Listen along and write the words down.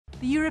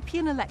The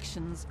European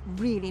elections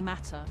really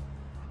matter.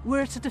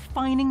 We're at a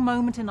defining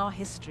moment in our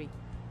history,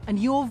 and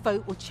your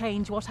vote will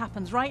change what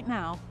happens right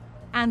now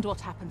and what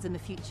happens in the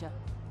future.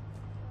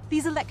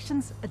 These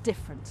elections are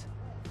different.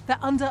 They're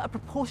under a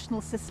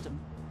proportional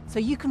system, so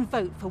you can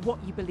vote for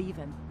what you believe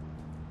in.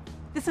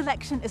 This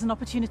election is an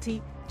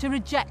opportunity to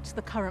reject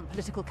the current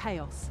political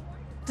chaos,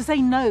 to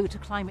say no to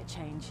climate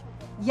change,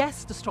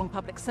 yes to strong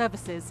public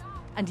services,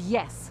 and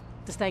yes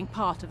to staying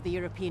part of the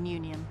European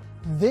Union.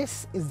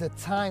 This is the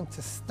time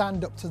to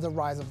stand up to the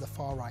rise of the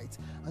far right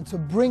and to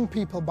bring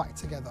people back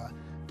together,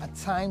 a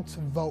time to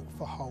vote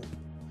for hope.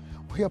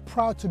 We are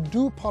proud to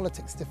do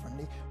politics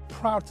differently,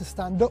 proud to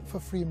stand up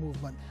for free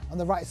movement and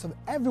the rights of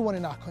everyone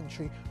in our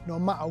country, no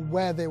matter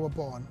where they were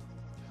born.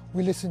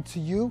 We listen to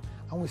you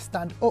and we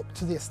stand up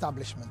to the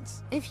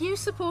establishments. If you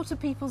support a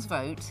people's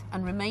vote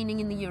and remaining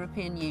in the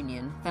European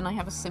Union, then I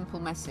have a simple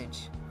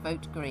message: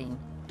 vote Green.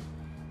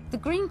 The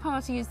Green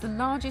Party is the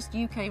largest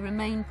UK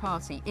Remain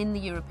party in the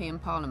European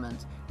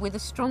Parliament, with the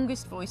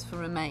strongest voice for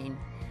Remain.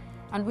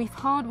 And we've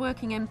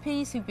hard-working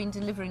MPs who've been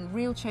delivering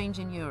real change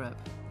in Europe.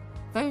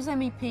 Those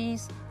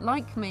MEPs,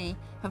 like me,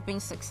 have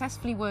been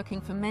successfully working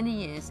for many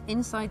years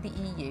inside the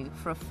EU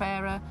for a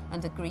fairer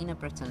and a greener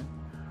Britain.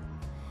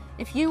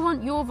 If you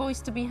want your voice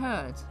to be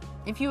heard,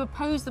 if you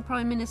oppose the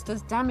Prime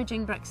Minister's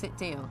damaging Brexit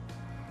deal,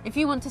 if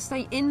you want to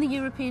stay in the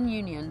European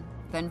Union,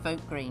 then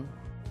vote Green.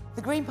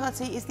 The Green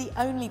Party is the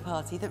only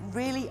party that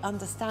really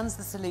understands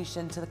the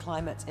solution to the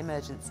climate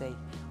emergency.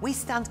 We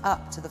stand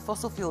up to the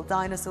fossil fuel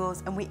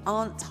dinosaurs and we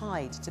aren't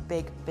tied to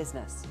big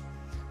business.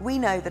 We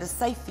know that a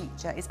safe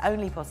future is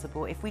only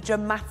possible if we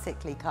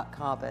dramatically cut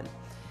carbon.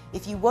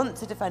 If you want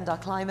to defend our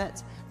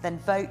climate, then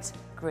vote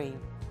Green.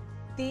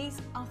 These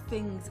are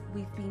things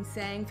we've been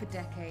saying for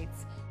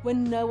decades,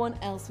 when no one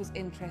else was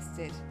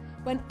interested,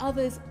 when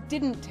others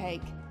didn't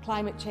take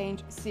climate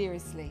change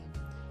seriously.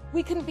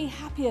 We couldn't be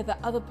happier that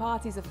other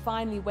parties are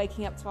finally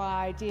waking up to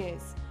our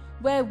ideas.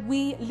 Where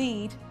we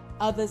lead,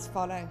 others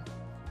follow.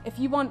 If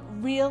you want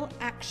real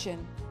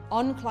action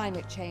on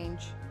climate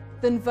change,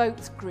 then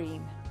vote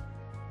Green.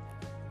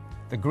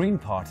 The Green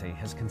Party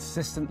has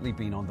consistently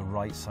been on the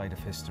right side of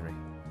history.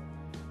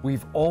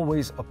 We've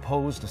always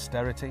opposed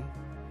austerity.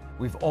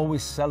 We've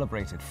always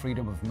celebrated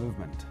freedom of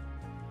movement.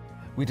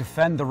 We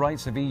defend the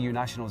rights of EU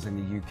nationals in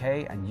the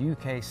UK and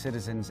UK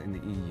citizens in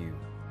the EU.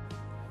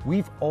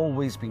 We've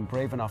always been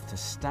brave enough to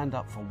stand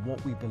up for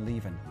what we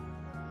believe in.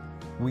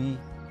 We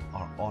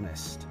are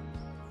honest.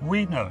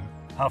 We know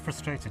how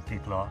frustrated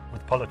people are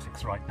with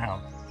politics right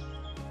now,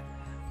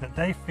 that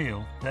they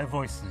feel their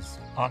voices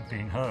aren't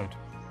being heard,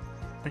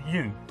 but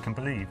you can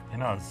believe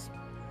in us.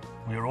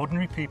 We are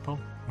ordinary people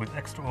with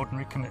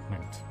extraordinary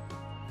commitment.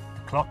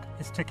 The clock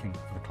is ticking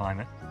for the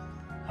climate,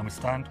 and we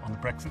stand on the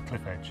Brexit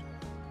cliff edge.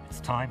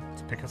 It's time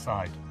to pick a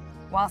side.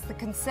 Whilst the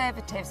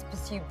Conservatives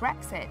pursue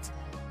Brexit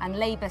and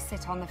Labour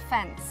sit on the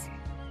fence,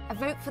 a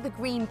vote for the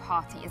Green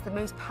Party is the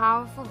most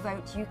powerful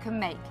vote you can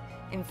make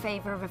in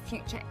favour of a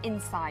future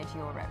inside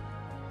Europe.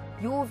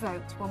 Your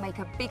vote will make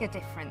a bigger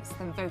difference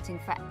than voting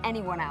for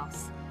anyone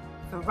else,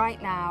 for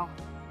right now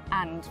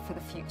and for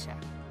the future.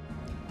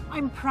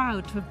 I'm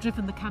proud to have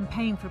driven the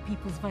campaign for a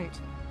people's vote,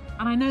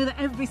 and I know that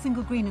every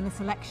single Green in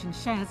this election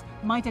shares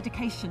my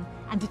dedication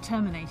and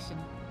determination.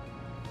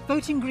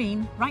 Voting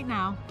Green right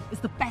now is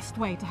the best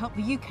way to help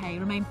the UK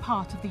remain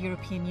part of the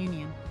European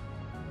Union.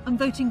 And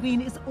voting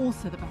Green is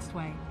also the best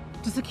way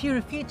to secure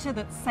a future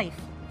that's safe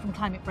from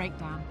climate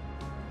breakdown.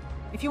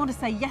 If you want to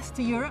say yes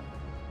to Europe,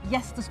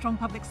 yes to strong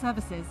public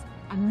services,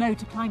 and no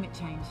to climate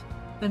change,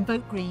 then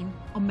vote Green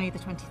on May the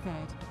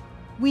 23rd.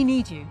 We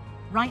need you,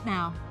 right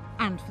now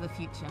and for the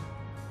future.